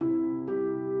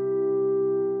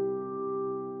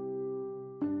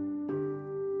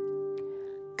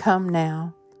Come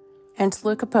now, and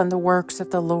look upon the works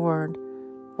of the Lord,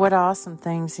 what awesome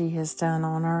things He has done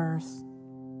on earth.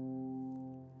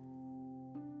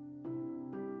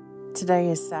 Today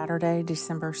is Saturday,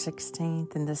 December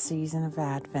 16th, in the season of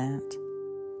Advent,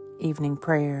 evening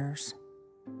prayers.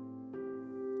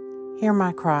 Hear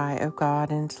my cry, O God,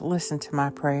 and listen to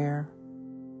my prayer.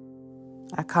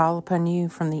 I call upon you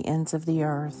from the ends of the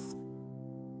earth.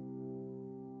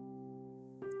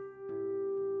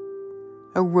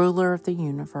 O ruler of the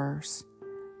universe,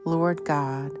 Lord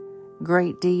God,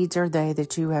 great deeds are they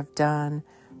that you have done,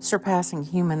 surpassing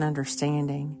human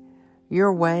understanding.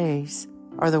 Your ways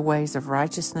are the ways of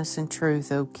righteousness and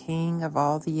truth, O King of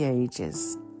all the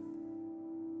ages.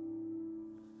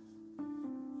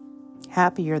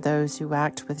 Happy are those who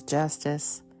act with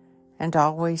justice and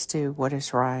always do what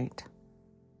is right.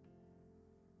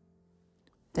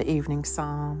 The Evening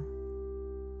Psalm.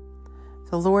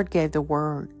 The Lord gave the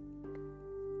word.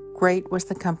 Great was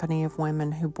the company of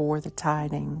women who bore the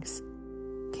tidings.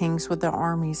 Kings with their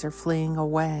armies are fleeing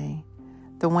away.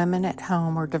 The women at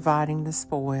home are dividing the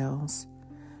spoils.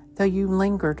 Though you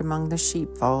lingered among the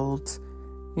sheepfolds,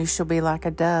 you shall be like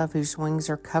a dove whose wings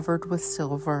are covered with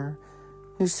silver,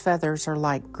 whose feathers are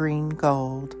like green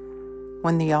gold.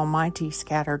 When the Almighty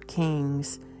scattered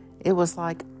kings, it was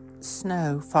like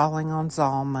snow falling on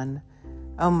Zalman.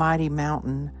 O mighty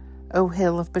mountain, O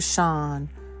hill of Bashan,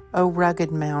 O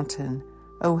rugged mountain,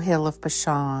 O hill of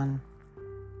Bashan.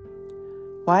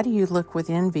 Why do you look with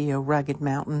envy, O rugged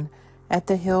mountain, at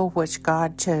the hill which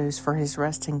God chose for His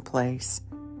resting place?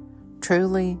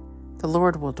 Truly, the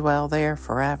Lord will dwell there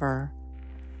forever.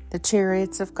 The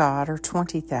chariots of God are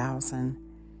 20,000,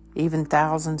 even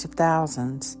thousands of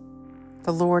thousands.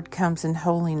 The Lord comes in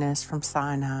holiness from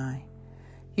Sinai.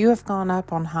 You have gone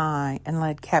up on high and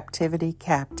led captivity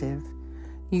captive.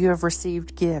 You have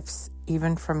received gifts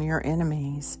even from your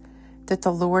enemies, that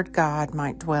the Lord God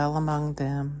might dwell among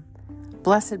them.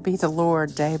 Blessed be the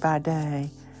Lord day by day,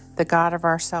 the God of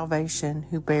our salvation,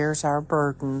 who bears our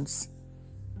burdens.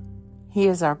 He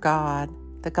is our God,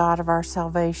 the God of our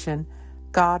salvation.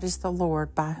 God is the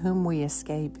Lord, by whom we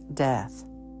escape death.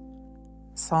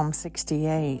 Psalm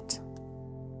 68.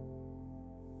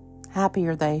 Happy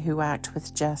are they who act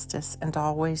with justice and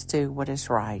always do what is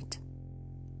right.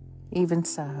 Even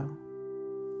so,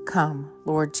 come,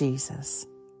 Lord Jesus.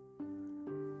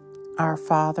 Our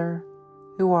Father,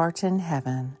 who art in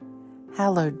heaven,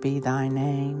 hallowed be thy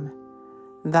name.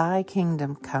 Thy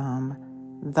kingdom come,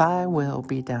 thy will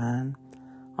be done,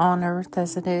 on earth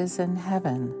as it is in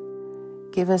heaven.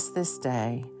 Give us this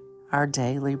day our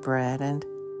daily bread, and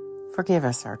forgive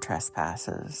us our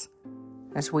trespasses,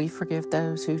 as we forgive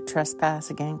those who trespass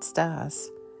against us.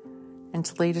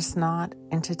 And lead us not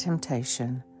into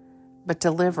temptation, but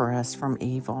deliver us from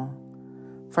evil.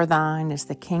 For thine is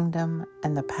the kingdom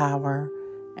and the power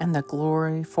and the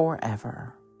glory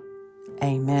forever.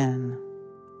 Amen.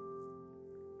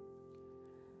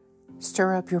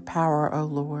 Stir up your power, O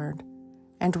Lord,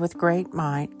 and with great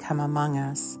might come among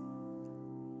us.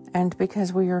 And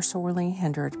because we are sorely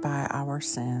hindered by our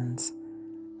sins,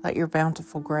 let your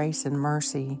bountiful grace and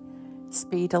mercy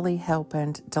speedily help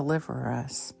and deliver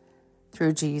us,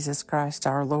 through Jesus Christ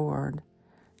our Lord,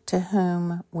 to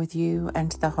whom, with you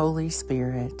and the Holy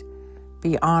Spirit,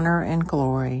 be honor and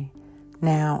glory,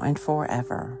 now and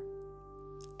forever.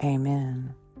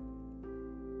 Amen.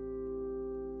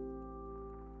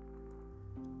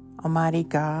 Almighty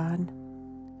God,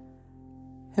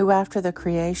 who after the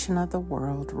creation of the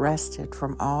world rested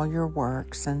from all your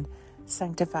works and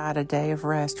sanctified a day of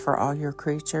rest for all your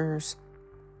creatures,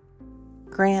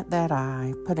 grant that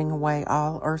I, putting away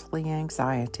all earthly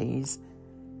anxieties,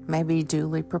 may be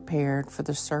duly prepared for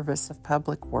the service of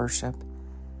public worship,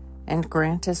 and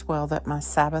grant as well that my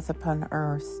Sabbath upon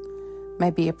earth may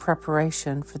be a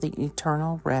preparation for the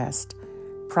eternal rest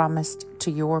promised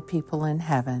to your people in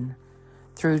heaven,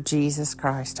 through Jesus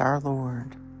Christ our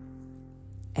Lord.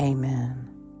 Amen.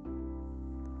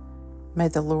 May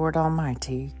the Lord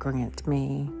Almighty grant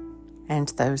me and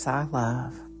those I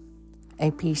love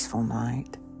a peaceful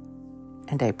night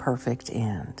and a perfect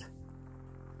end.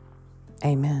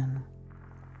 Amen.